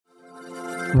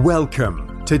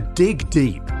Welcome to Dig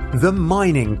Deep, the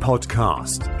mining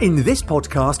podcast. In this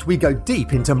podcast, we go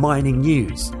deep into mining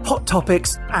news, hot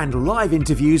topics, and live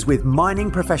interviews with mining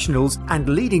professionals and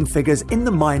leading figures in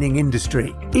the mining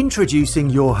industry. Introducing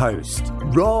your host,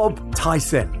 Rob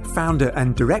Tyson, founder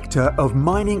and director of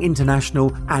Mining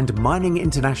International and Mining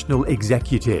International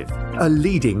Executive, a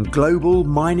leading global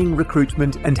mining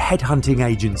recruitment and headhunting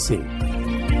agency.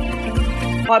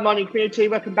 Hi, mining community.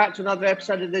 Welcome back to another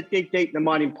episode of the Dig Deep, the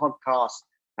mining podcast.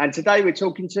 And today we're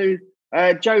talking to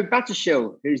Joe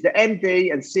Battershill, who's the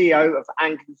MD and CEO of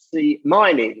Anglesey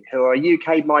Mining, who are a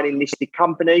UK mining listed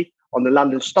company on the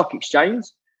London Stock Exchange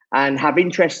and have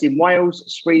interests in Wales,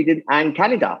 Sweden and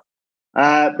Canada.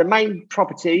 The main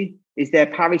property is their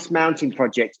Paris Mountain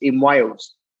project in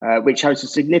Wales, which hosts a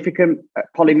significant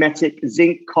polymetallic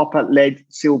zinc, copper, lead,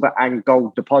 silver and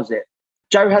gold deposit.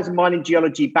 Joe has a mining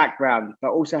geology background,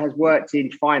 but also has worked in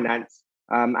finance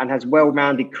and has a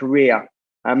well-rounded career.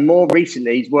 And more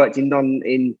recently, he's worked in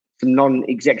some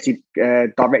non-executive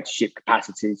directorship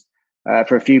capacities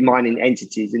for a few mining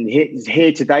entities. And he's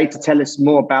here today to tell us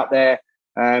more about their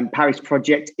Paris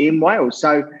project in Wales.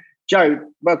 So, Joe,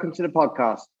 welcome to the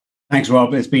podcast. Thanks,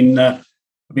 Rob. It's been I've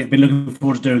been looking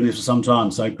forward to doing this for some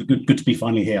time. So good to be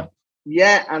finally here.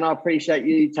 Yeah, and I appreciate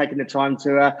you taking the time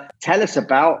to tell us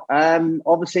about,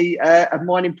 obviously, a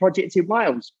mining project in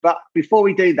Wales. But before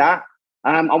we do that,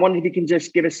 I wonder if you can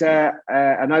just give us an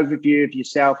overview of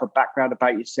yourself, a background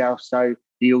about yourself, so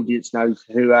the audience knows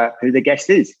who the guest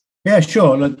is. Yeah,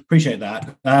 sure. Look, appreciate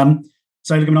that.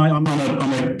 So look, I'm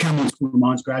a Camden School of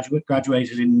Mines graduate,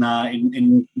 graduated in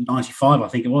 95, I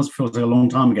think it was. Feels like a long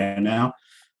time ago now.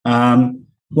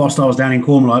 Whilst I was down in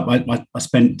Cornwall, I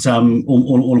spent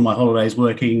all of my holidays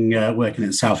working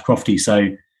at South Crofty. So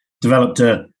developed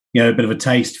a bit of a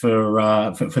taste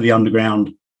for the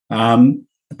underground.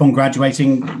 Upon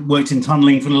graduating, worked in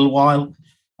tunnelling for a little while,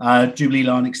 Jubilee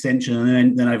Line extension,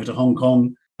 and then over to Hong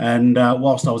Kong. And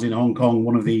whilst I was in Hong Kong,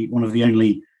 one of the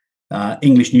only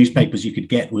English newspapers you could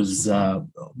get was the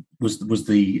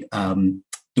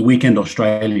Weekend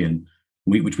Australian,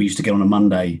 which we used to get on a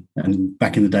Monday. And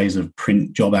back in the days of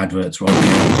print job adverts,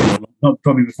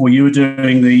 probably before you were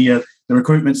doing the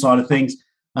recruitment side of things.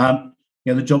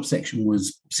 The job section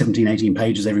was 17, 18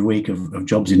 pages every week of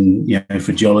jobs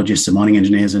for geologists and mining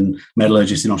engineers and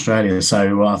metallurgists in Australia.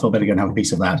 So I thought I'd better go and have a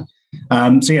piece of that.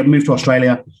 Moved to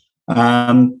Australia,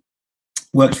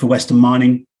 worked for Western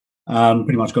Mining,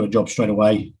 pretty much got a job straight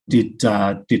away. Did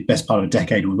best part of a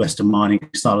decade with Western Mining,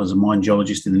 started as a mine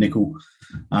geologist in the nickel,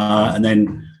 and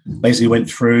then basically went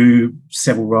through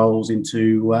several roles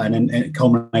into, and then it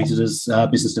culminated as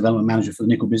business development manager for the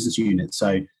nickel business unit.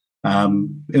 So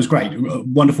it was great,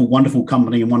 wonderful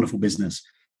company and wonderful business.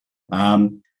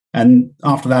 And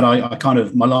after that, I kind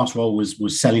of, my last role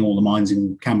was selling all the mines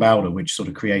in Kambalda, which sort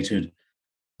of created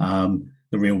the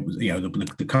real,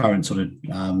 the current sort of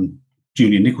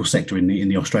junior nickel sector in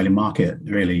the Australian market,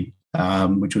 really,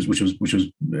 which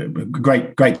was a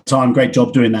great time, great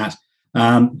job doing that.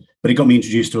 But it got me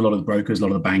introduced to a lot of the brokers, a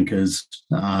lot of the bankers,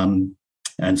 and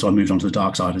so I moved on to the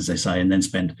dark side, as they say, and then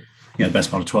spent the best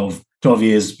part of 12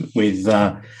 years with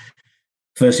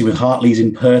firstly with Hartley's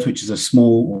in Perth, which is a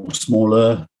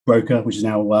smaller broker, which is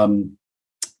now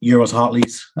Euroz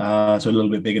Hartley's, so a little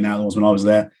bit bigger now than it was when I was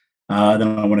there.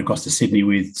 Then I went across to Sydney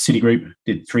with Citigroup,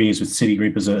 did 3 years with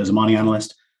Citigroup as a mining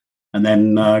analyst, and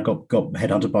then got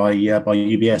headhunted by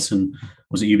UBS and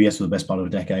was at UBS for the best part of a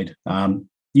decade.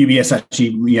 UBS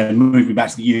actually moved me back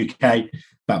to the UK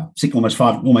about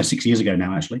almost 6 years ago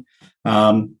now, actually,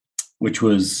 which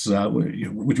was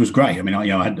great. I mean,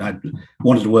 I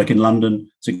wanted to work in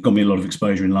London, so it got me a lot of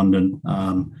exposure in London.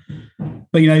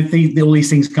 But all these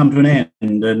things come to an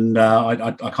end, and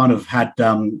I kind of had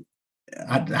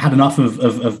enough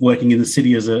of working in the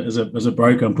city as a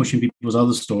broker and pushing people's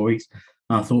other stories.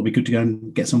 I thought it'd be good to go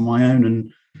and get some of my own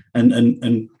and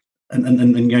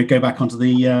go back onto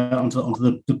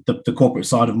the corporate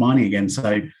side of mining again.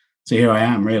 So here I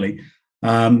am, really.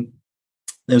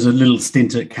 There's a little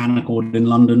stint at Canaccord in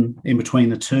London in between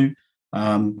the two,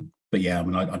 but yeah, I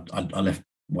mean, I left.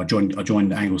 I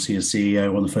joined Anglesey as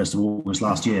CEO on the 1st of August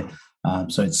last year.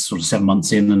 So it's sort of 7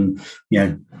 months in, and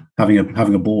having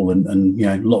a ball,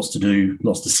 and lots to do,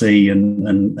 lots to see, and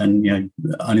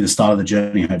only the start of the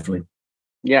journey, hopefully.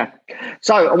 Yeah.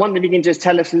 So I wonder if you can just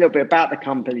tell us a little bit about the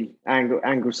company,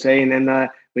 Anglesey, and then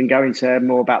we can go into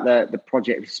more about the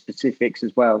project specifics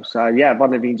as well. So yeah, I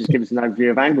wonder if you can just give us an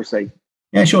overview of Anglesey.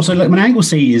 Yeah, sure. So, look,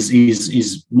 Anglesey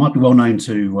is might be well known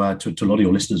to a lot of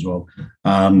your listeners, Rob.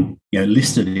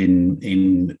 Listed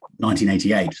in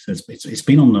 1988. So it's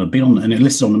been on and it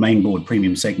listed on the main board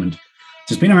premium segment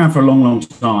So it's been around for a long, long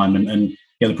time, and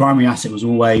the primary asset was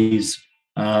always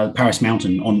Paris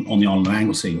Mountain on the island of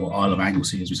Anglesey, or Isle of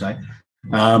Anglesey, as we say.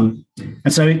 And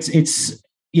so it's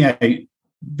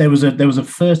there was a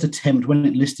first attempt when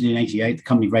it listed in '88. The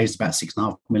company raised about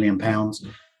 £6.5 million.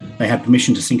 They had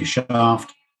permission to sink a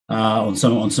shaft on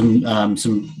some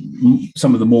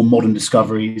of the more modern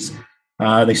discoveries.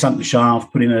 They sunk the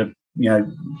shaft, put in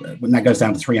when that goes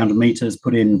down to 300 meters,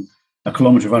 put in a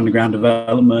kilometre of underground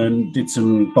development, did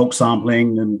some bulk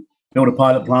sampling, and built a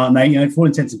pilot plant. And they, for all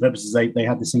intents and purposes, they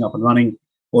had this thing up and running,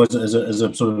 or as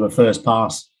a sort of a first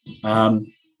pass. And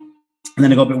then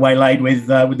they got a bit waylaid with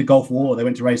the Gulf War. They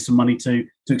went to raise some money to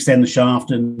extend the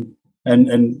shaft and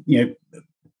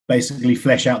basically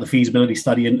flesh out the feasibility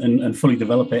study and fully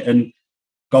develop it. And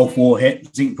Gulf War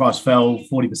hit, zinc price fell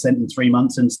 40% in 3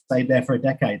 months and stayed there for a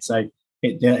decade. So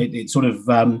it sort of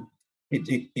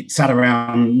it sat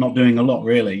around not doing a lot,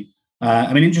 really.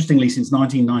 Interestingly, since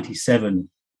 1997,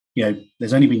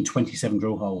 there's only been 27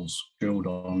 drill holes drilled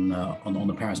on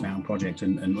the Paris Mountain project,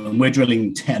 and we're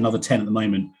drilling another 10 at the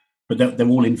moment, but they're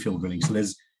all infill drilling. So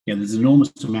there's an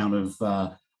enormous amount of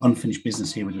unfinished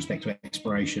business here with respect to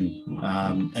exploration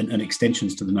and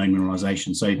extensions to the known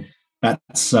mineralization. So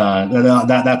that's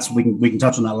we can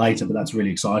touch on that later, but that's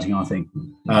really exciting, I think.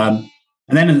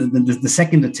 And then the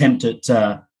second attempt at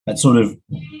sort of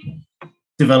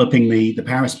developing the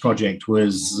Paris project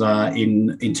was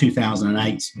in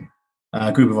 2008. A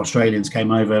group of Australians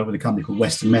came over with a company called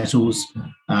Western Metals.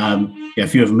 A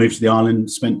few of them moved to the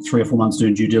island, spent 3 or 4 months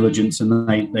doing due diligence, and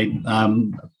they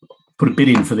put a bid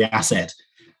in for the asset.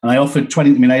 And they offered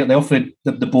they offered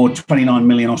the board 29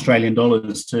 million Australian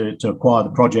dollars to acquire the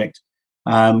project,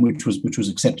 which was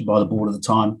accepted by the board at the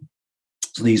time.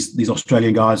 So these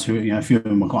Australian guys, who a few of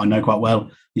them I know quite well,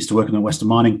 used to work in Western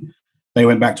Mining. They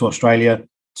went back to Australia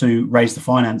to raise the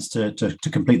finance to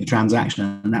complete the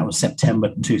transaction, and that was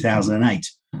September 2008.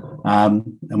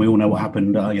 And we all know what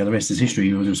happened. The rest is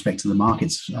history with respect to the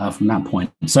markets from that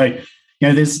point. So,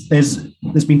 there's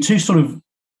been 2 sort of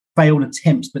failed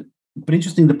attempts, but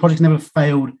interesting, the project never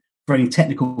failed for any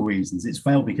technical reasons. It's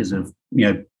failed because of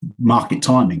market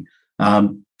timing,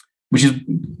 which is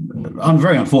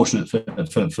very unfortunate for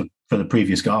the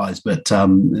previous guys. But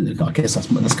I guess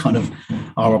that's kind of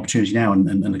our opportunity now,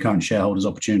 and the current shareholders'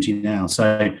 opportunity now.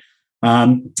 So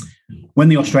when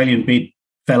the Australian bid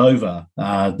fell over,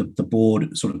 the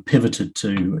board sort of pivoted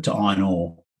to iron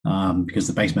ore because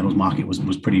the base metals market was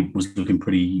looking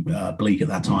pretty bleak at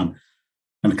that time,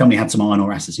 and the company had some iron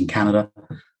ore assets in Canada.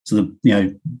 So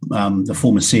the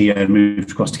former CEO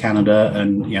moved across to Canada,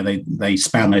 and they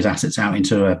spanned those assets out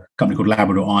into a company called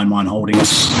Labrador Iron Mine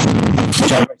Holdings, which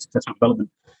had a very successful development.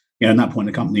 At that point,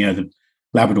 the company, the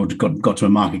Labrador got to a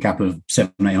market cap of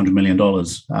 $700-800 million,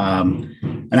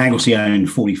 and Anglesey owned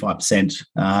 45%.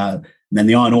 And then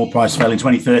the iron ore price fell in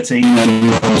 2013 and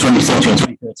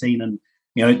 2013, and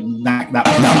that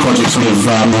project sort of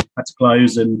had to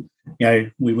close, and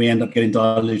we end up getting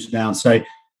diluted down. So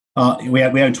we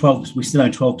own 12. We still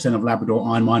own 12% of Labrador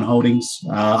Iron Mine Holdings.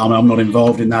 I'm not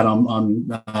involved in that.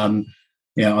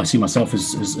 I see myself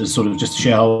as sort of just a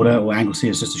shareholder, or Anglesey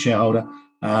as just a shareholder.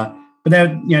 But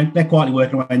they're quietly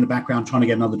working away in the background, trying to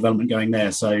get another development going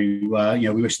there. So we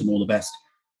wish them all the best.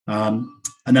 And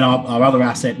then our other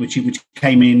asset, which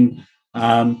came in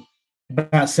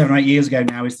about 7 or 8 years ago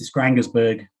now, is this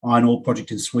Grängesberg iron ore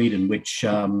project in Sweden, which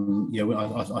I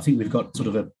think we've got sort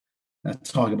of a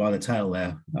tiger by the tail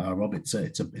there, Rob. It's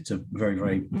a very,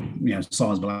 very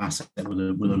sizable asset with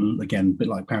a again, a bit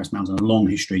like Paris Mountain, a long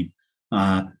history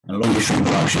of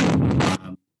production.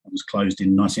 It was closed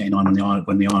in 1989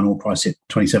 when the iron ore price hit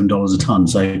 $27 a ton.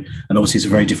 So, and obviously it's a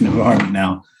very different environment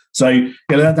now. So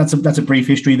that's a brief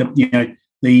history. I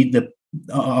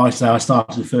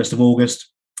started the 1st of August.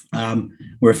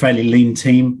 We're a fairly lean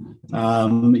team,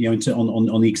 on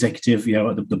the executive.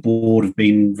 The board have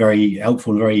been very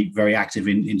helpful and very, very active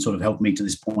in sort of helping me to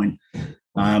this point.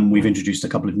 We've introduced a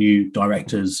couple of new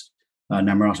directors,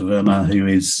 Namrata Verma, who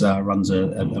runs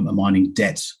a mining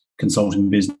debt consulting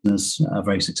business,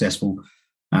 very successful,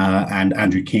 and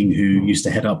Andrew King, who used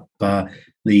to head up the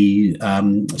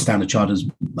Standard Chartered's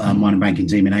mining banking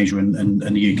team in Asia and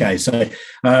the UK. So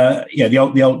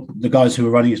the guys who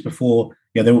were running this before,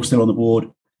 they're all still on the board,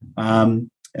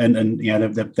 and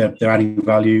they're adding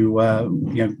value,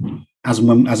 as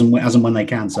and when they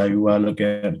can. So look,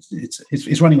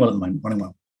 it's running well at the moment, running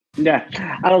well. Yeah,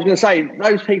 and I was going to say,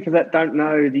 those people that don't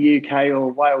know the UK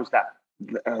or Wales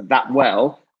that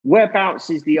well, whereabouts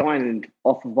is the island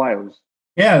off of Wales?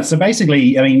 Yeah, so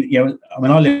basically, I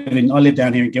live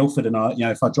down here in Guildford, and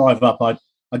if I drive up, I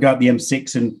go up the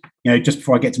M6, and just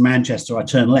before I get to Manchester, I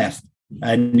turn left,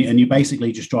 and you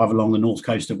basically just drive along the north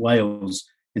coast of Wales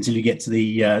until you get to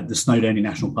the Snowdonia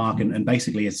National Park, and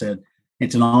basically it's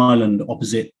an island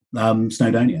opposite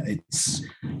Snowdonia. It's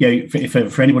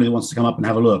for anybody that wants to come up and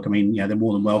have a look, I mean, they're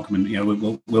more than welcome, and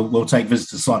we'll take visitors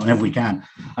to the site whenever we can.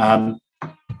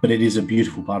 But it is a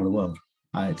beautiful part of the world.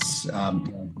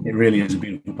 It really is a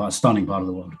beautiful part, stunning part of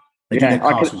the world. They do their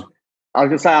castles. I was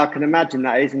going to say, I can imagine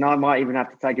that is, and I might even have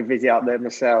to take a visit up there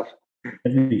myself.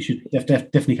 You should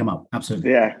definitely come up.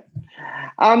 Absolutely. Yeah.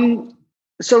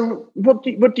 So what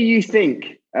do you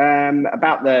think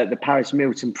about the Paris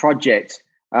Milton project?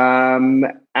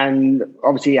 And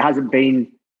obviously it hasn't been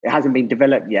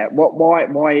developed yet.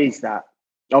 Why is that?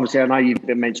 Obviously, I know you've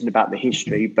been mentioned about the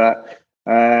history, but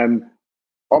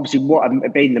obviously, what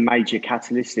have been the major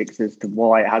catalytics as to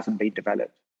why it hasn't been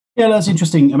developed? Yeah, that's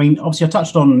interesting. I mean, obviously, I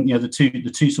touched on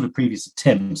the two sort of previous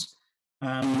attempts.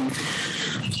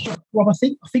 Rob, I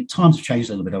think times have changed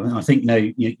a little bit. I think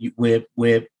we're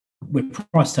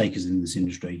price takers in this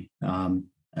industry, and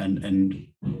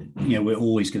we're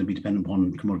always going to be dependent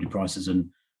upon commodity prices. And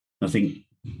I think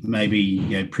maybe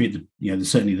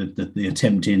certainly the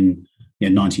attempt in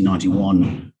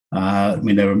 1991. I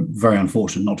mean, they were very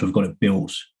unfortunate not to have got it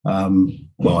built.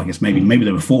 Well, I guess maybe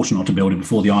they were fortunate not to build it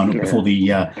before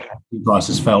the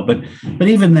prices fell. But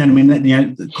even then, I mean,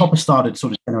 the copper started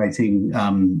sort of generating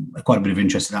quite a bit of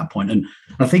interest at that point. And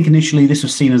I think initially this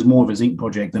was seen as more of a zinc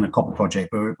project than a copper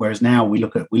project. Whereas now we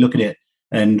look at it,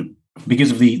 and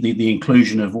because of the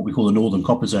inclusion of what we call the Northern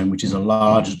Copper Zone, which is a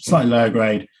large, slightly lower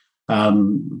grade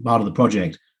part of the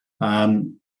project,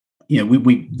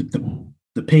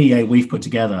 the PEA we've put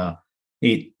together,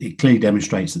 it clearly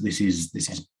demonstrates that this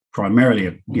is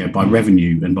primarily by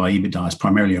revenue and by EBITDA, it's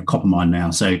primarily a copper mine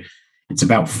now. So it's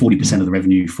about 40% of the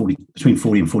revenue, between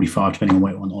 40 and 45, depending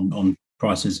on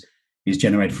prices, is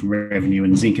generated from revenue,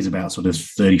 and zinc is about sort of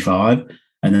 35,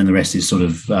 and then the rest is sort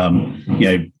of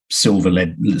silver,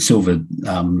 lead,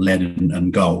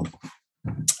 and gold.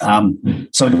 So I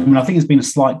mean, I think there's been a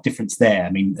slight difference there. I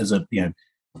mean, as a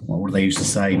what do they used to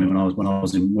say? I mean, when I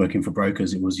was working for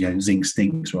brokers, it was zinc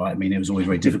stinks, right? I mean, it was always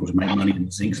very difficult to make money in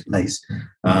the zinc space.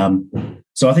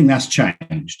 So I think that's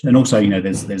changed, and also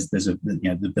there's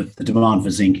the demand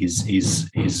for zinc is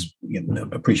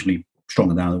appreciably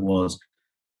stronger than it was.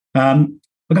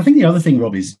 But I think the other thing,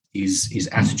 Rob, is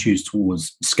attitudes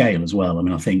towards scale as well. I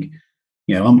mean, I think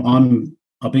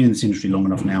I've been in this industry long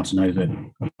enough now to know that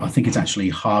I think it's actually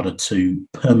harder to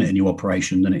permit a new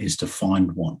operation than it is to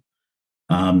find one.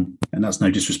 And that's no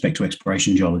disrespect to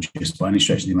exploration geologists by any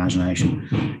stretch of the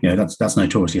imagination. That's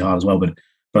notoriously hard as well. But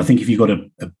I think if you've got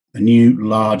a new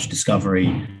large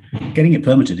discovery, getting it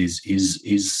permitted is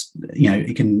it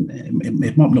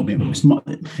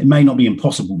may not be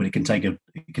impossible, but it can take an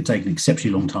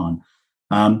exceptionally long time.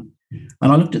 And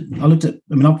I looked at.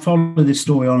 I mean, I've followed this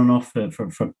story on and off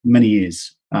for many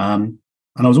years, and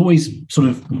I was always sort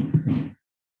of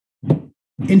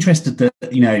interested that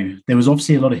there was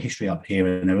obviously a lot of history up here,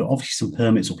 and there were obviously some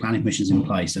permits or planning permissions in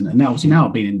place, and now obviously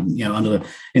I've been in the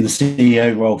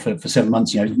CEO role for 7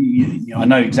 months. I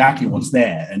know exactly what's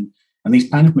there, and these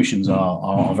planning permissions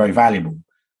are very valuable.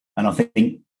 And I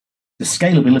think the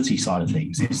scalability side of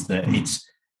things is that it's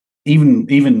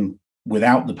even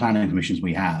without the planning permissions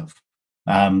we have.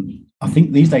 I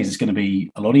think these days it's going to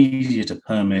be a lot easier to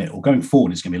permit, or going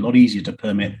forward, it's going to be a lot easier to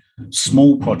permit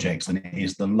small projects than it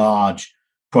is the large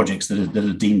projects that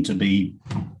are deemed to be,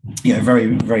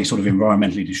 very, very sort of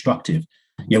environmentally destructive.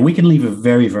 We can leave a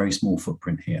very, very small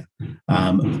footprint here,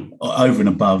 over and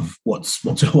above what's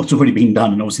already been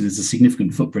done. And obviously, there's a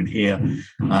significant footprint here,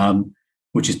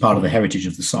 which is part of the heritage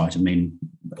of the site. I mean,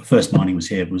 first mining was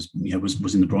here was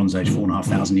in the Bronze Age,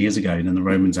 4,500 years ago. And then the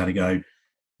Romans had a go,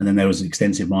 and then there was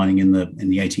extensive mining in the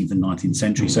 18th and 19th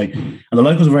century. So, and the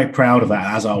locals are very proud of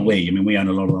that, as are we. I mean, we own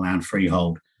a lot of the land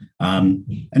freehold. And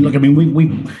look, I mean,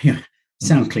 we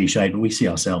sounds cliched, but we see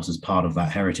ourselves as part of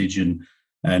that heritage, and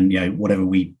whatever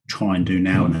we try and do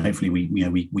now, and hopefully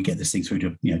we get this thing through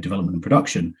to development and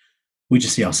production. We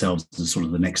just see ourselves as sort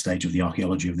of the next stage of the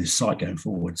archaeology of this site going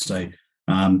forward. So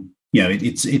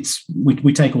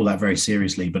we take all that very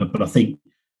seriously, but I think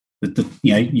that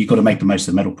you've got to make the most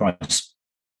of the metal price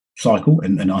cycle,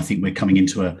 and I think we're coming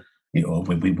into we're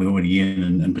already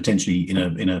in and potentially in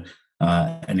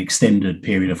an extended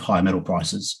period of high metal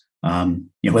prices.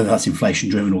 Whether that's inflation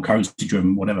driven or currency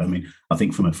driven, whatever. I mean, I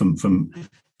think from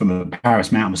a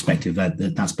Paris Mountain perspective,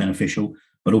 that's beneficial,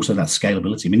 but also that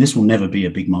scalability. I mean, this will never be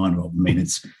a big mine, Rob. I mean,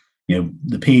 it's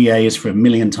the PEA is for 1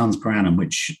 million tons per annum,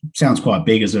 which sounds quite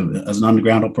big as an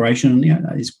underground operation.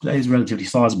 That is relatively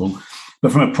sizable.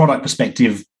 But from a product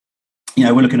perspective,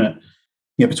 we're looking at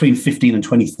between 15 and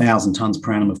 20,000 tons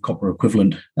per annum of copper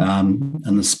equivalent.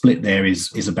 And the split there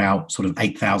is about sort of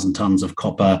 8,000 tons of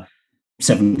copper,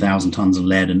 7,000 tons of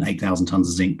lead, and 8,000 tons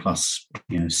of zinc, plus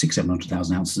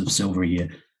 700,000 ounces of silver a year.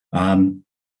 And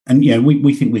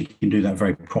we think we can do that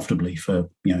very profitably for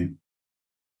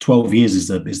 12 years is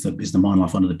the mine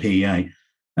life under the PEA.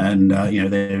 And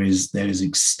there is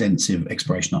extensive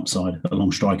exploration upside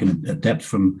along strike and at depth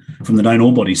from the known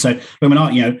ore bodies. So I mean,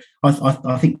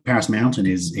 I think Paris Mountain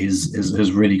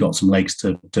has really got some legs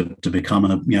to become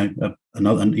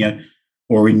another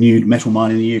or a renewed metal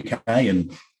mine in the UK.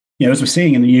 And as we're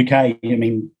seeing in the UK, I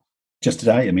mean, just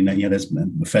today, I mean, there's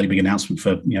a fairly big announcement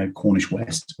for Cornish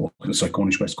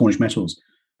Metals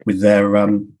with their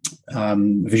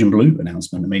Vision Blue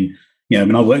announcement. I mean,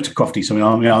 I worked at Crofty, so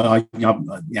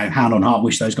I hand on heart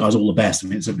wish those guys all the best. I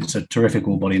mean, it's a terrific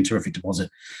ore body and terrific deposit,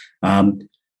 and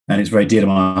it's very dear to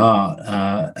my heart.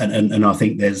 And I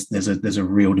think there's a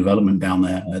real development down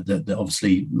there that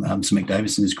obviously Sir Mick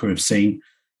Davis and his crew have seen.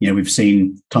 We've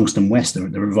seen Tungsten West, the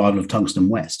revival of Tungsten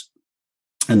West,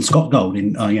 and Scott Gold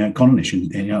in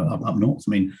Connaught up north.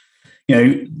 I mean,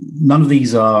 none of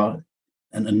these are,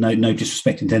 and no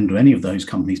disrespect intended to any of those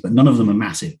companies, but none of them are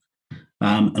massive.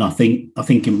 And I think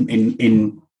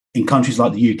in countries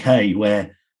like the UK,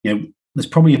 where there's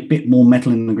probably a bit more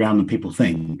metal in the ground than people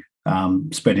think,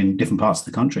 spread in different parts of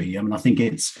the country. I mean, I think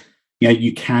it's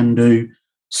you can do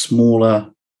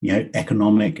smaller,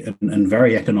 economic and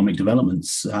very economic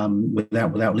developments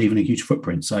without leaving a huge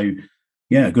footprint. So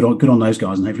good on those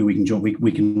guys, and hopefully we can join.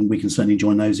 We can certainly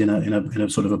join those in a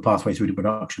sort of a pathway through to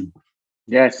production.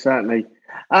 Yes, certainly.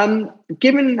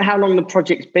 Given how long the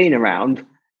project's been around,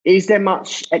 is there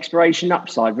much exploration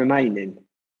upside remaining?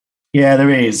 Yeah, there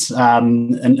is.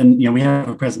 And we have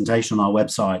a presentation on our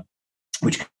website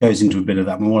which goes into a bit of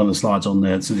that. One of the slides on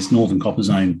there, so this Northern Copper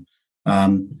Zone,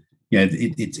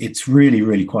 it's really,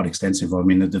 really quite extensive. I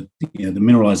mean, the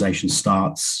mineralization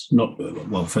starts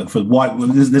for white.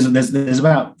 There's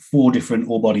about 4 different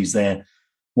ore bodies there: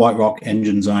 White Rock,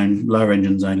 Engine Zone, Lower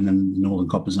Engine Zone, and then the Northern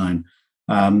Copper Zone.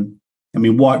 I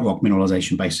mean, White Rock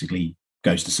mineralization basically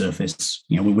goes to surface.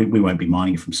 We won't be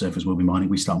mining it from surface.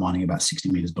 We start mining about 60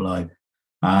 meters below.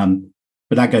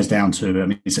 But that goes down to, I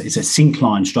mean, it's a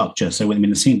syncline structure. So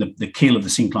the keel of the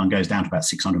syncline goes down to about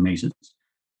 600 meters.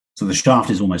 So the shaft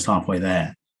is almost halfway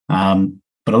there.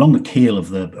 But along the keel of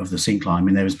the syncline, I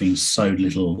mean, there has been so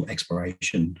little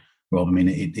exploration, Rob. I mean,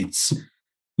 it's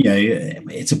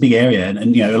a big area,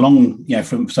 and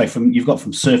you've got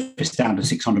from surface down to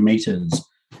 600 meters.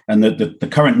 And the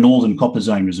current Northern Copper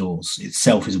Zone resource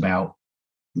itself is about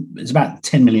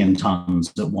 10 million tons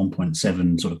at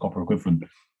 1.7 sort of copper equivalent,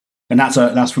 and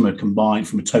that's from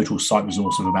a total site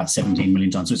resource of about 17 million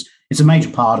tons. So it's a major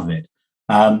part of it.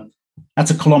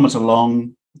 That's a kilometre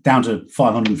long, down to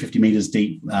 550 meters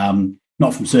deep.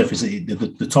 Not from surface.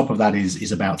 The top of that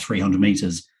is about 300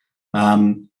 meters.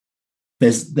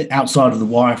 There's the outside of the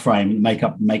wireframe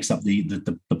makes up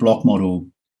the block model.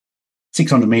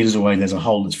 600 meters away, there's a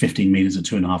hole that's 15 meters at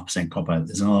 2.5% copper.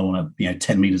 There's another one at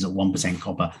 10 meters at 1%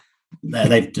 copper.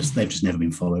 They've just never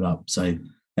been followed up. So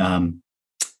I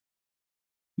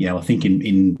think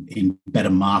in better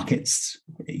markets,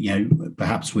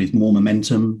 perhaps with more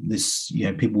momentum, this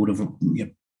people would have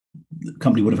the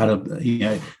company would have had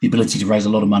the ability to raise a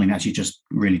lot of money and actually just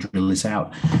really drill this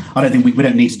out. I don't think we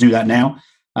don't need to do that now.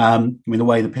 I mean, the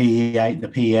way the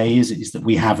PEA is that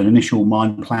we have an initial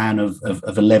mine plan of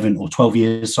 11 or 12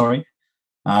 years.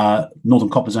 Northern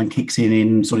Copper Zone kicks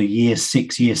in sort of year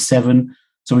 6, year 7.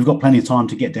 So we've got plenty of time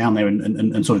to get down there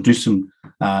and sort of do some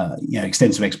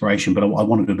extensive exploration. But I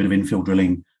want to do a bit of infill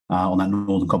drilling on that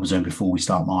Northern Copper Zone before we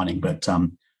start mining. But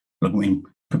look, I mean,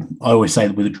 I always say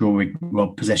that with a drill rig,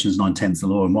 possession is 9/10 the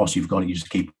law, and whilst you've got it, you just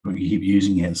keep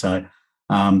using it. So.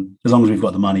 As long as we've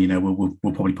got the money, we'll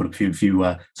probably put a few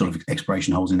sort of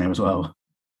exploration holes in there as well.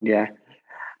 Yeah.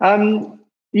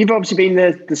 You've obviously been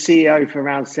the CEO for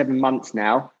around 7 months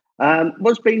now.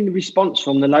 What's been the response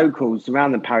from the locals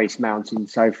around the Paris Mountain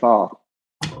so far?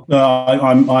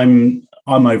 I'm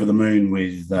over the moon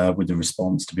with the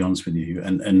response, to be honest with you,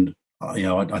 and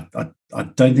I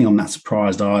don't think I'm that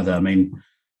surprised either. I mean,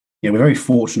 we're very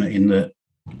fortunate in that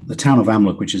the town of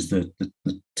Amlwch, which is the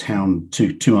town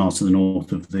 2 miles to the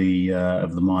north of the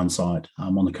mine site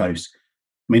on the coast.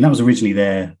 I mean, that was originally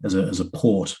there as a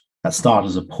port. That started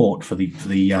as a port for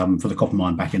the copper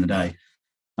mine back in the day.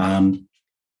 And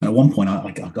at one point, I'll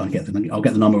get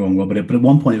the number wrong, Rob, but at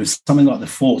one point it was something like the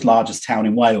 4th largest town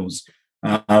in Wales,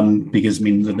 because I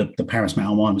mean the Paris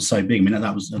Mountain mine was so big. I mean at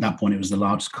that point it was the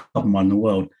largest copper mine in the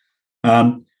world.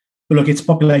 But look, it's a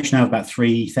population now of about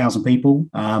 3,000 people.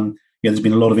 there's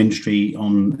been a lot of industry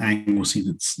on Anglesey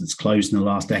that's closed in the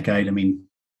last decade. I mean,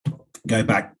 go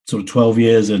back sort of 12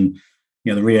 years and,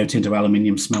 the Rio Tinto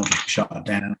aluminium smelter shut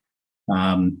down.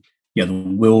 The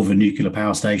Wilver nuclear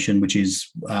power station, which is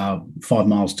 5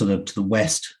 miles to the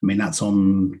west. I mean, that's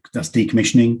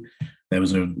decommissioning. There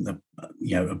was a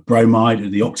bromide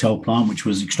at the Octel plant, which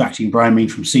was extracting bromine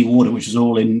from seawater, which is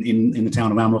all in the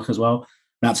town of Amlach as well.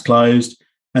 That's closed.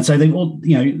 And so they all,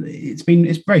 it's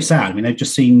very sad. I mean, they've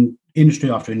just seen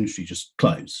industry after industry just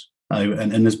close,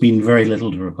 and there's been very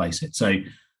little to replace it. So,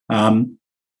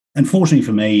 unfortunately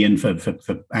for me and for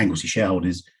Anglesey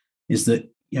shareholders, is that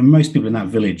most people in that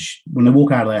village, when they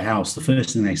walk out of their house, the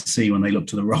first thing they see when they look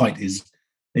to the right is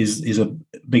a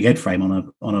big head frame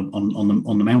on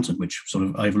the mountain, which sort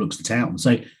of overlooks the town.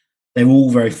 So they're all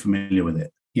very familiar with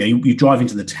it. You drive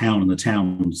into the town, and the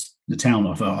town.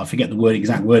 I forget the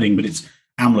exact wording, but it's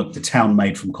Amlach, the town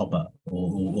made from copper,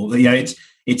 or it's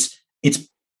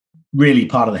really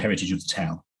part of the heritage of the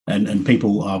town, and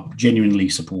people are genuinely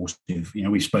supportive.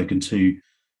 We've spoken to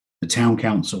the town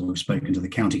council, we've spoken to the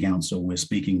county council, we've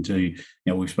spoken to the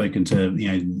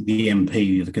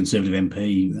MP, the Conservative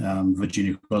MP,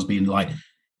 Virginia Crosby, and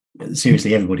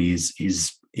seriously, everybody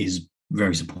is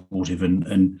very supportive,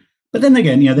 but then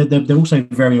again, they're also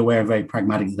very aware and very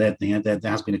pragmatic that there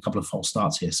has been a couple of false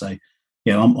starts here. So,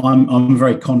 I'm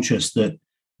very conscious that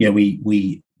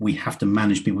we have to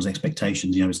manage people's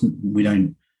expectations. It's not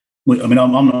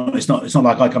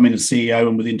like I come in as CEO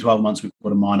and within 12 months we've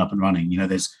got a mine up and running.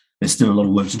 There's still a lot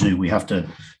of work to do. We have to,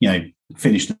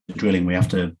 finish the drilling. We have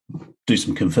to do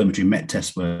some confirmatory met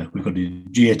tests where we've got to do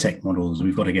geotech models.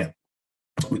 We've probably got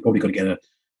to get an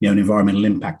environmental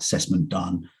impact assessment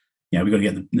done. We've got to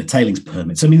get the tailings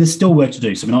permits. I mean, there's still work to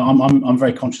do. So I'm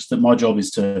very conscious that my job is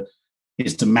to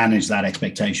manage that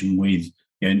expectation with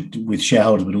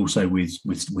shareholders, but also with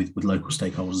local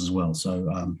stakeholders as well.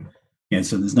 So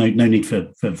so there's no need for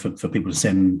people to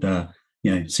send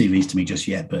CVs to me just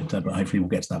yet, but hopefully we'll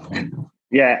get to that point.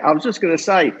 Yeah, I was just going to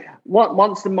say,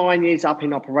 once the mine is up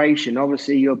in operation,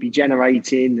 obviously you'll be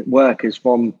generating workers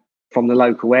from the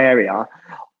local area.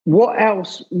 What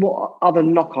other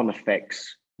knock-on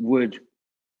effects would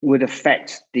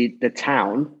affect the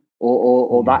town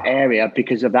or that area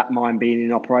because of that mine being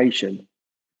in operation?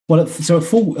 Well, so a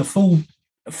full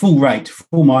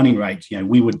mining rate,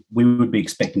 we would be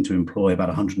expecting to employ about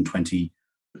 120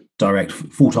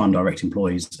 full-time direct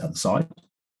employees at the site,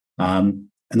 and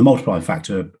the multiplier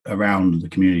factor around the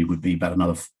community would be about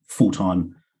another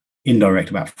full-time indirect,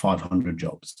 about 500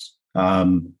 jobs.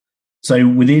 So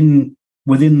within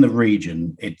the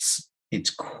region, it's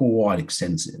quite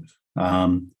extensive,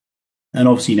 and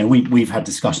obviously, we've had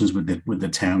discussions with the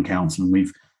town council, and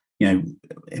we've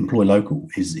employ local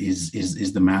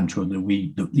is the mantra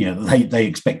that they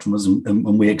expect from us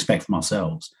and we expect from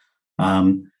ourselves.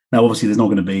 Now, obviously, there's not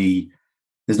going to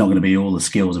be all the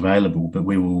skills available, but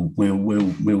we'll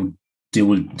deal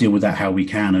with that how we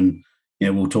can, and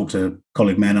we'll talk to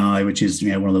Coleg Menai, which is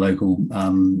one of the local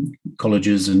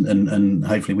colleges, and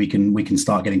hopefully we can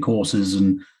start getting courses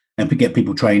and get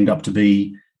people trained up to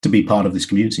be part of this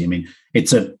community. I mean,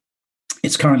 it's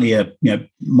currently a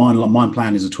mine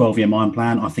plan is a 12-year mine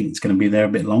plan. I think it's going to be there a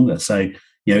bit longer. So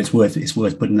it's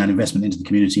worth putting that investment into the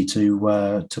community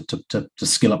to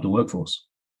skill up the workforce.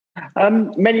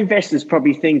 Many investors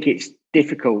probably think it's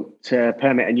difficult to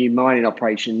permit a new mining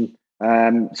operation,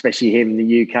 especially here in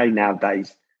the UK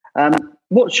nowadays.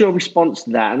 What's your response to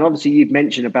that? And obviously, you've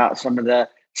mentioned about some of the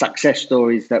success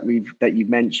stories that you've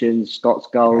mentioned, Scots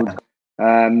Gold,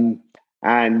 and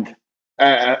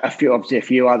a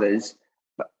few others.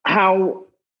 But how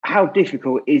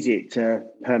difficult is it to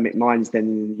permit mines then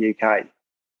in the UK?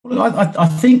 Well, I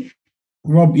think,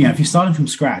 Rob, if you're starting from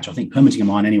scratch, I think permitting a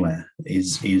mine anywhere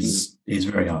is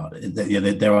very hard.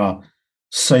 There are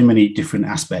so many different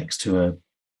aspects to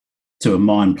a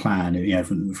mine plan.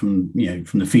 From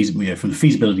the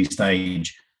feasibility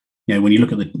stage. When you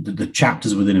look at the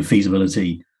chapters within a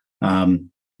feasibility,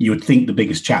 you would think the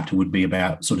biggest chapter would be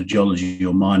about sort of geology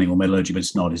or mining or metallurgy, but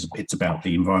it's not. It's about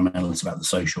the environmental, it's about the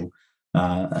social,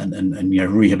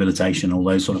 and rehabilitation, all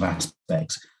those sort of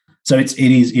aspects. So it's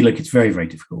very, very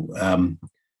difficult. And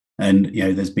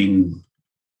there's been,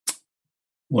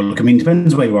 it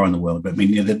depends where you are in the world, but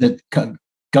the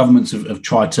governments have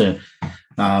tried to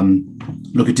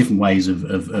look at different ways of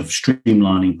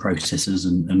streamlining processes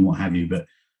and what have you. But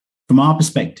from our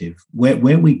perspective, where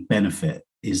we benefit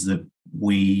is that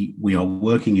we are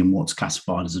working in what's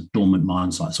classified as a dormant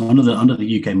mine site. So under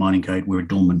the UK Mining Code, we're a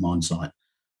dormant mine site.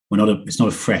 It's not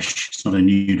a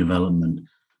new development.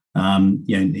 In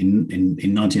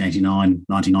 1989,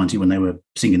 1990, when they were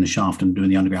sinking the shaft and doing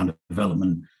the underground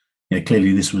development,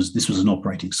 clearly this was an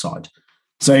operating site.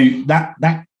 So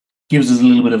that gives us a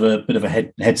little bit of a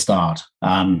head start.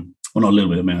 Well, not a little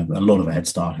bit, I mean a lot of a head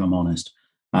start, if I'm honest.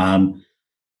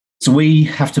 So we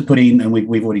have to put in, and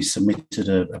we've already submitted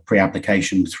a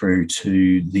pre-application through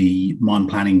to the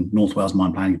North Wales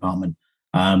Mine Planning Department,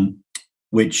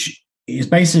 which is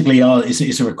basically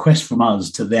it's a request from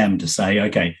us to them to say,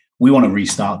 okay, we want to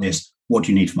restart this. What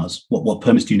do you need from us? What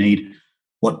permits do you need?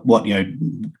 What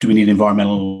do we need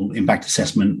environmental impact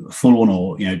assessment full on,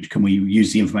 or can we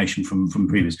use the information from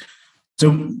previous?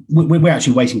 So we're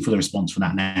actually waiting for the response from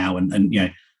that now, and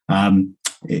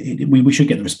we should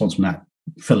get the response from that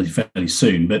fairly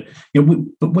soon. But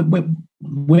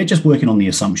we're just working on the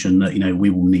assumption that we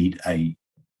will need a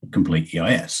complete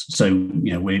EIS. So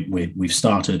we've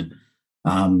started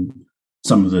some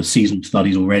of the seasonal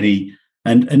studies already,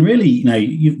 and really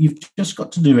you've just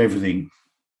got to do everything.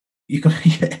 You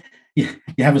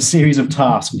have a series of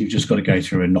tasks, and you've just got to go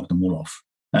through and knock them all off.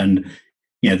 And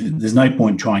there's no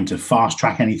point trying to fast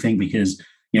track anything, because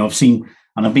I've seen.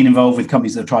 And I've been involved with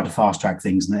companies that have tried to fast track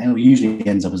things, and it usually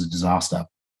ends up as a disaster.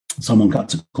 Someone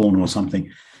cuts a corner or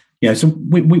something. So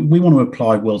we want to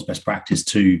apply world's best practice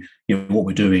to what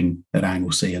we're doing at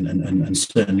Anglesey and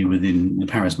certainly within the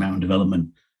Paris Mountain development.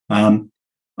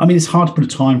 It's hard to put a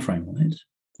time frame on it,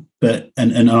 but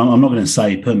and I'm not going to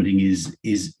say permitting is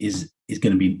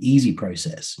going to be an easy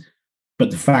process,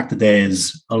 but the fact that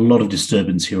there's a lot of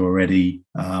disturbance here already,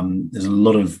 there's a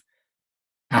lot of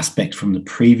aspect from the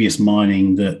previous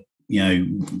mining that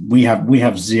we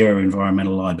have zero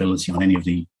environmental liability on any of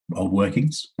the old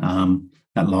workings.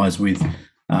 That lies with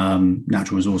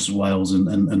Natural Resources Wales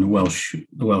and the Welsh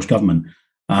government.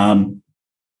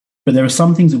 But there are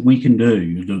some things that we can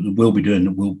do, that we'll be doing,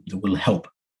 that will help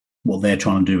what they're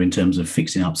trying to do in terms of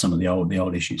fixing up some of the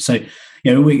old issues. So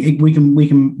we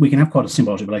can have quite a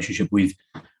symbiotic relationship with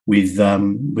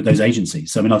those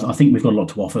agencies. So I think we've got a lot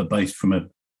to offer, both from a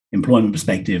employment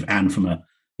perspective and from a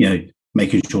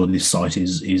making sure this site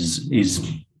is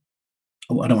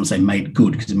I don't want to say made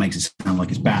good, because it makes it sound like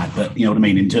it's bad, but you know what I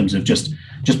mean, in terms of just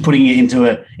putting it into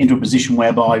a position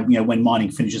whereby when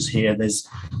mining finishes here, there's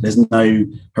no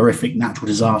horrific natural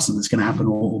disaster that's going to happen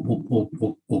or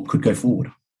could go forward.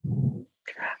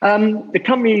 The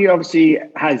company obviously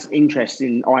has interest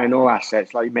in iron ore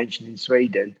assets, like you mentioned, in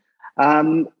Sweden.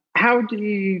 How do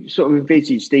you sort of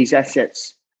envisage these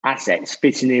assets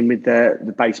fitting in with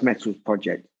the base metals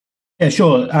project? Yeah,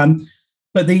 sure.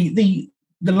 But the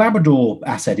Labrador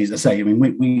asset is, I say, I mean,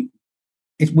 we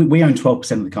own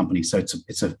 12% of the company, so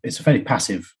it's a fairly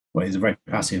passive. Well, it's a very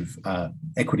passive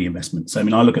equity investment. So I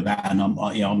mean, I look at that, and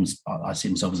I see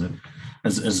myself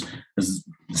as the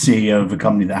CEO of a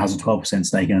company that has a 12%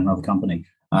 stake in another company.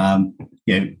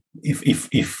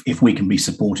 If we can be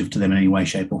supportive to them in any way,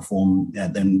 shape, or form,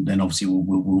 then obviously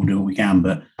we'll do what we can.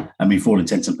 But I mean, for all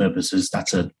intents and purposes,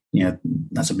 that's a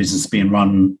business being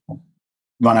run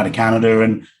out of Canada,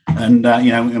 and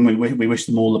we wish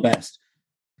them all the best.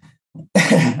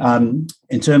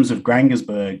 In terms of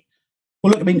Grängesberg,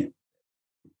 well, look, I mean,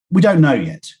 we don't know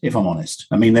yet, if I'm honest.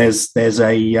 I mean, there's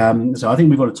a so I think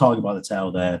we've got a target by the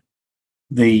tail there.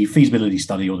 The feasibility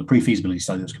study, or the pre-feasibility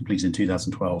study that was completed in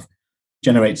 2012,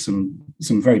 generates some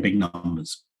very big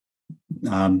numbers.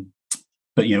 But I'm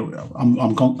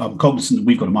cognizant that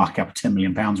we've got a market cap of £10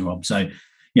 million, Rob. So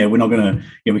we're not going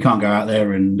to, we can't go out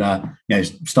there and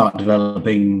start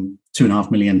developing 2.5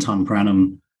 million ton per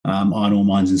annum iron ore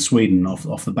mines in Sweden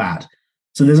off the bat.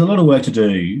 So there's a lot of work to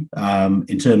do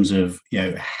in terms of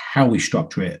how we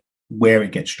structure it, where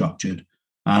it gets structured.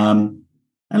 And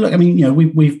look, I mean,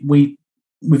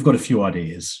 we've got a few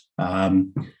ideas,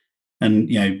 and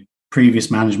previous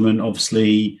management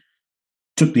obviously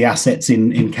took the assets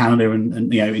in Canada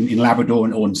and in Labrador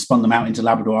and spun them out into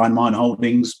Labrador Iron Mine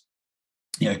Holdings.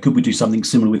 Could we do something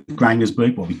similar with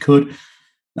Grängesberg? Well, we could.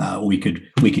 Or we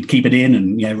could keep it in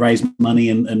and raise money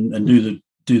and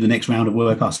do the next round of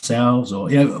work ourselves, or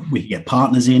we could get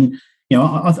partners in.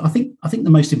 I think the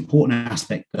most important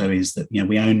aspect though is that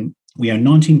we own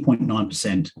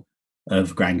 19.9%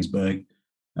 of Grängesberg.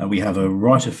 We have a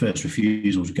right of first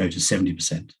refusal to go to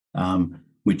 70%,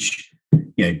 which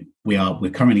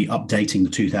we're currently updating the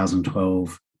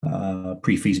 2012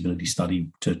 pre-feasibility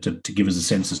study to give us a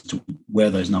sense as to where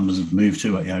those numbers have moved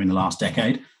to in the last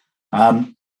decade.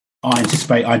 I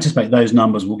anticipate those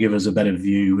numbers will give us a better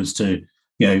view as to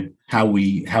how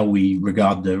we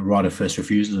regard the right of first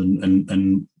refusal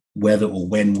and whether or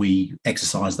when we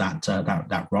exercise that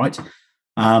right.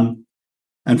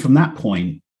 And from that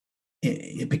point,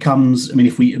 it becomes. I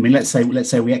mean, let's say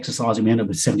we exercise and we end up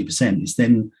with 70%. It's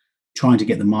then trying to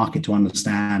get the market to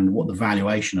understand what the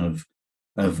valuation of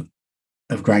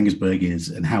Drangasberg is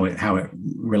and how it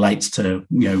relates to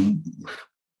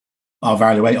our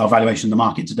valuation in the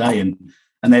market today. And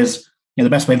there's the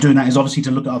best way of doing that is obviously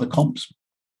to look at other comps.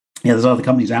 There's other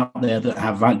companies out there that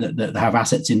have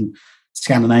assets in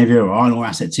Scandinavia or iron ore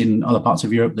assets in other parts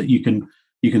of Europe that you can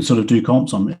sort of do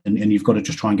comps on, and you've got to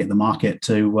just try and get the market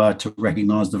to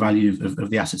recognise the value of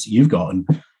the assets that you've got, and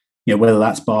whether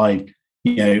that's by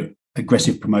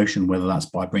aggressive promotion, whether that's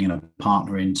by bringing a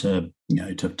partner in to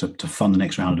fund the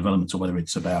next round of developments, or whether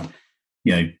it's about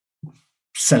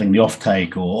selling the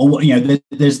offtake, or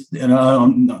there's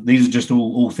these are just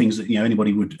all things that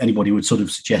anybody would sort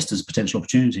of suggest as potential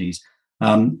opportunities.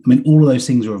 I mean, all of those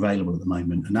things are available at the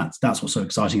moment, and that's what's so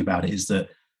exciting about it, is that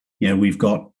we've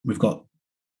got.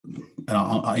 And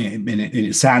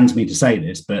it saddens me to say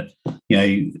this, but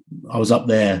I was up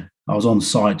there. I was on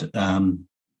site the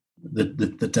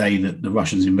day that the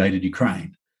Russians invaded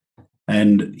Ukraine,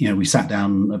 and we sat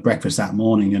down at breakfast that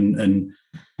morning, and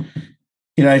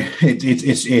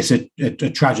it's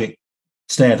a tragic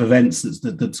state of events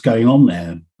that's going on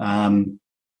there. And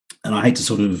I hate to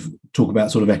sort of talk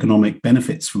about sort of economic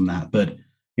benefits from that, but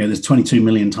there's 22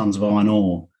 million tons of iron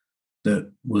ore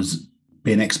that was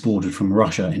being exported from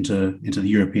Russia into the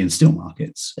European steel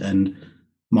markets, and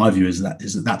my view is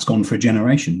that's gone for a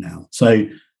generation now. So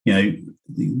the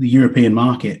European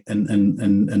market and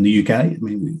the UK. I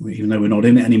mean, even though we're not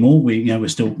in it anymore, we're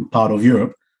still part of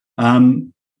Europe.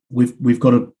 We've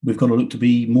got to look to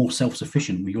be more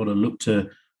self-sufficient. We've got to look to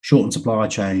shorten supply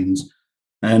chains,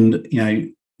 and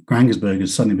Drangasberg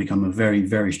has suddenly become a very,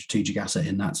 very strategic asset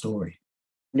in that story.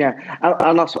 Yeah, and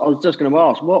I was just going to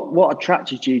ask, what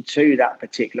attracted you to that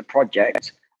particular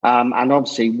project, and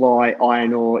obviously why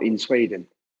iron ore in Sweden?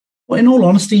 Well, in all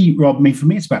honesty, Rob, I mean, for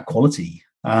me, it's about quality.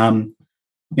 Having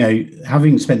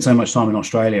spent so much time in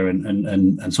Australia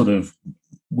and sort of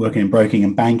working in broking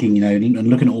and banking, and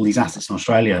looking at all these assets in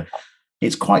Australia,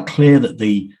 it's quite clear that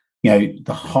the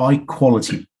high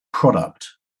quality product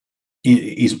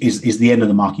is the end of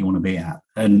the market you want to be at,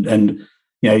 and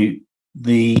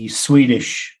the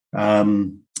Swedish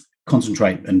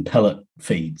concentrate and pellet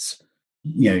feeds,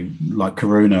 like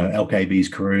Kiruna, LKAB's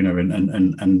Kiruna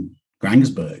and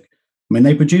Drangasberg. I mean,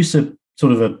 they produce a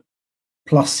sort of a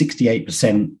plus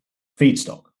 68%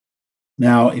 feedstock.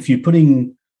 Now, if you're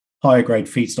putting higher grade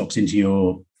feedstocks into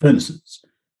your furnaces,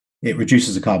 it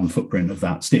reduces the carbon footprint of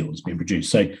that steel that's being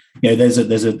produced. So, there's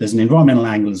an environmental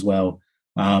angle as well.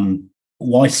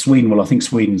 Why Sweden? Well, I think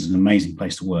Sweden's an amazing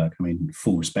place to work. I mean,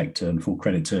 full respect to and full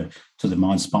credit to the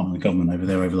mines department and the government over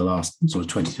there over the last sort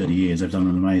of 20, 30 years. They've done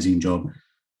an amazing job.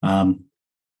 And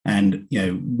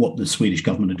what the Swedish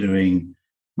government are doing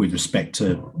with respect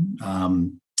to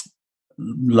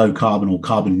low carbon or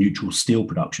carbon neutral steel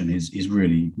production is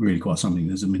really, really quite something.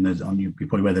 You're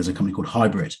probably aware there's a company called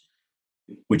Hybrit,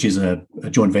 which is a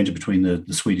joint venture between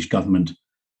the Swedish government,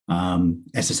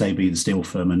 SSAB, the steel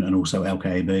firm, and also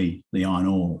LKAB, the iron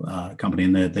ore company,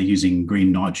 and they're using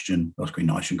green hydrogen,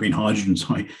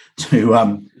 sorry,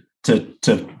 to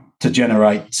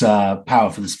generate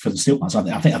power for the steel plants.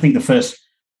 I think the first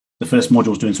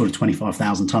module is doing sort of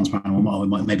 25,000 tons per annum, or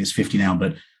maybe it's 50 now,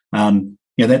 but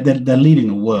they're leading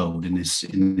the world in this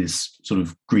sort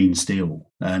of green steel,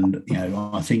 and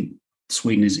I think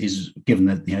Sweden is given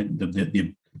that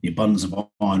the abundance of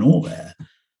iron ore there.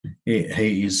 It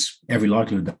is every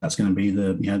likelihood that's going to be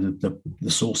the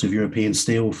source of European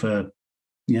steel for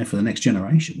the next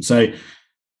generation. So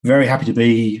very happy to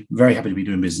be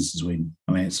doing business in Sweden.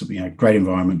 I mean, it's a great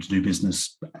environment to do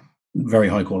business, very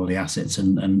high quality assets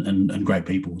and great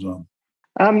people as well.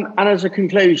 And as a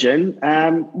conclusion,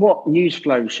 what news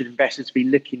flow should investors be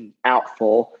looking out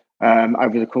for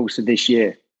over the course of this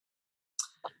year?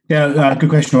 Yeah, good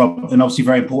question, Rob, and obviously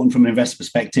very important from an investor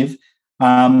perspective.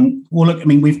 Well, look, I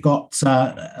mean, we've got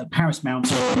Paris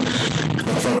Mountain.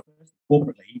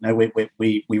 Corporately,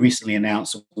 we recently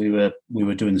announced that we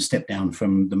were doing the step down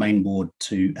from the main board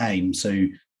to AIM. So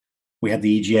we had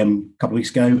the EGM a couple of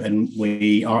weeks ago, and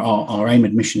our AIM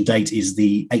admission date is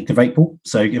the 8th of April.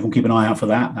 So everyone keep an eye out for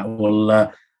that. That will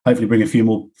hopefully bring a few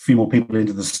more people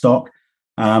into the stock.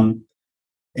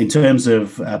 In terms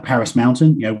of Paris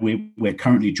Mountain, we're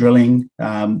currently drilling.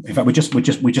 In fact, we just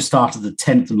started the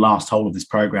 10th and last hole of this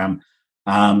program,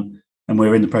 and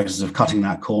we're in the process of cutting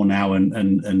that core now.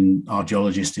 And our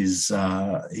geologist has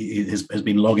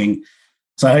been logging.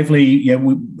 So hopefully, it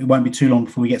won't be too long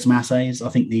before we get some assays. I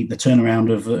think the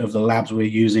turnaround of the labs we're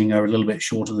using are a little bit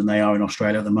shorter than they are in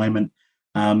Australia at the moment.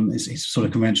 It's sort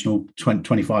of conventional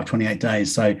 25, 28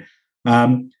 days. So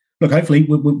Look, hopefully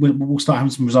we'll start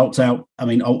having some results out. I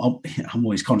mean, I'm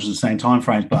always conscious of saying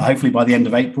timeframes, but hopefully by the end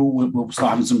of April, we'll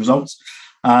start having some results.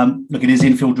 Look, it is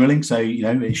infill drilling, so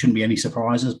it shouldn't be any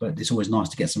surprises, but it's always nice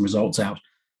to get some results out.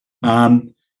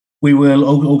 We will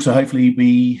also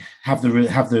hopefully have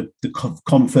the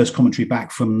first commentary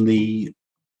back from the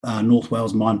North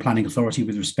Wales Mine Planning Authority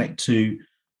with respect to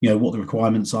what the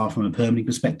requirements are from a permitting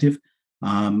perspective.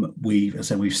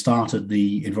 We've started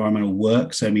the environmental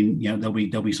work, so I mean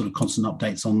there'll be sort of constant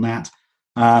updates on that,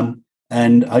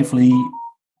 and hopefully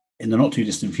in the not too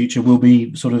distant future we'll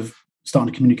be sort of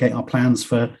starting to communicate our plans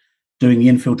for doing the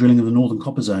infill drilling of the Northern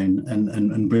Copper Zone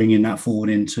and bringing that forward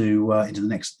into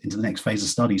the next phase of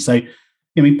study. So,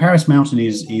 I mean, Paris Mountain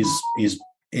is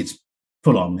it's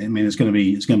full on. I mean, it's going to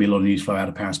be a lot of news flow out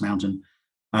of Paris Mountain,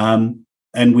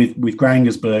 and with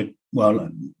Grangersberg, well,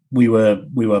 we were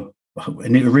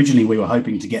originally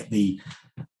hoping to get the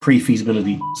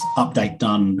pre-feasibility update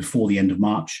done before the end of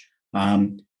March.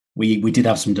 We did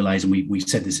have some delays, and we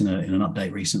said this in an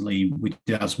update recently. We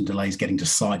did have some delays getting to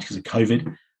site because of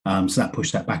COVID. So that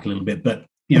pushed that back a little bit, but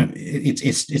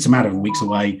it's a matter of weeks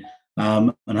away,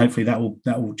 and hopefully that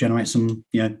will generate some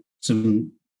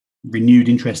renewed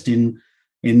interest in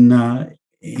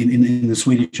the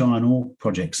Swedish iron ore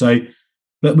project. So,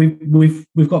 but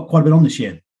we've got quite a bit on this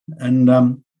year, and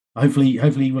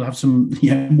hopefully we'll have some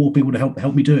more people to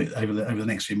help me do it over the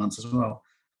next few months as well.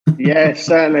 Yeah,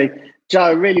 certainly, Joe.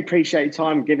 I really appreciate your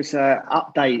time. Give us an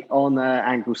update on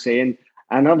Anglesey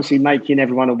and obviously making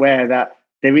everyone aware that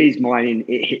there is mining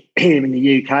here in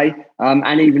the UK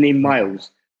and even in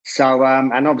Wales. So,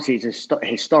 and obviously it's a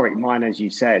historic mine, as you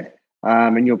said,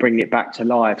 and you're bringing it back to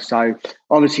life. So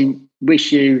obviously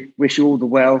wish you all the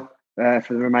well for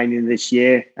the remaining of this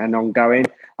year and ongoing,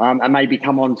 and maybe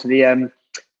come on to the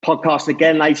podcast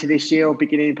again later this year or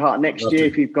beginning part of next year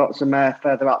if you've got some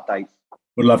further updates.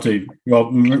 Would love to.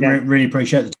 Rob, really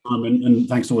appreciate the time and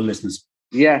thanks to all the listeners.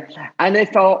 Yeah, and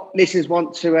if our listeners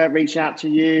want to reach out to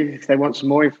you, if they want some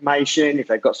more information, if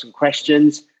they've got some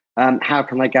questions, how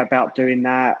can they go about doing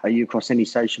that? Are you across any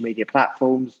social media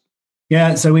platforms?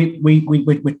 Yeah, so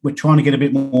we're trying to get a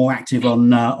bit more active on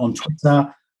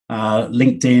Twitter,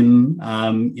 LinkedIn.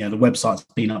 The website's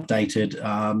been updated.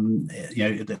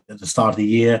 At the start of the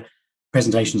year,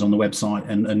 presentations on the website,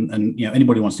 and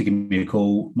anybody wants to give me a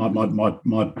call, my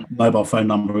mobile phone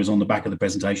number is on the back of the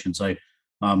presentation. So.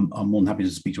 I'm more than happy to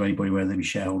speak to anybody, whether they be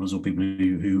shareholders or people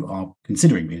who are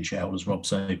considering being shareholders, Rob.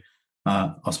 So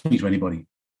I'll speak to anybody.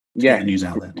 Yeah, get the news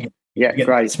out there. Yeah,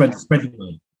 great. Spread the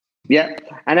word. Yeah,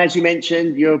 and as you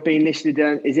mentioned, you're being listed.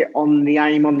 Is it on the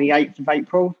AIM on the 8th of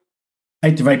April?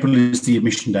 8th of April is the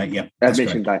admission date. Yeah,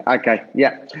 admission date. Okay,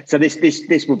 yeah. So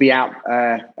this will be out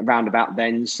around about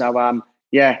then. So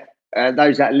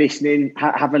those that are listening,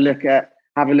 have a look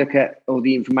at all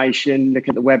the information. Look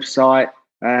at the website.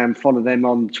 Follow them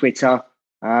on Twitter,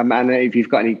 and if you've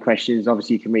got any questions,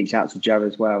 obviously you can reach out to Joe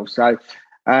as well. So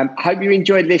hope you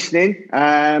enjoyed listening,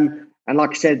 and like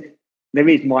I said, there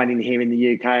is mining here in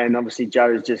the UK, and obviously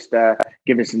Joe has just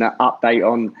given us an update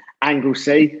on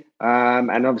Anglesey,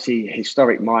 and obviously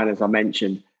historic mine, as I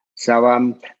mentioned.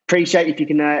 So appreciate if you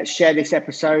can share this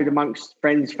episode amongst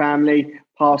friends, family,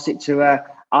 pass it to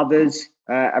others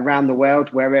around the world,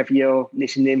 wherever you're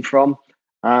listening from,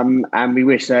 and we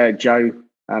wish Joe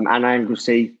and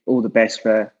Anglesey all the best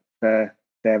for their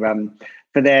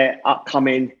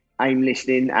upcoming AIM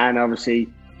listing and obviously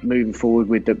moving forward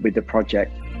with the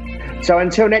project. So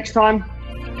until next time,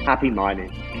 happy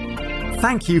mining.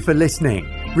 Thank you for listening.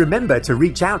 Remember to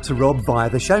reach out to Rob via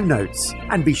the show notes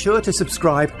and be sure to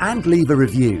subscribe and leave a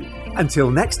review.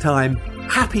 Until next time,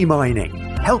 happy mining,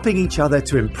 helping each other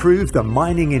to improve the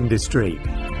mining industry.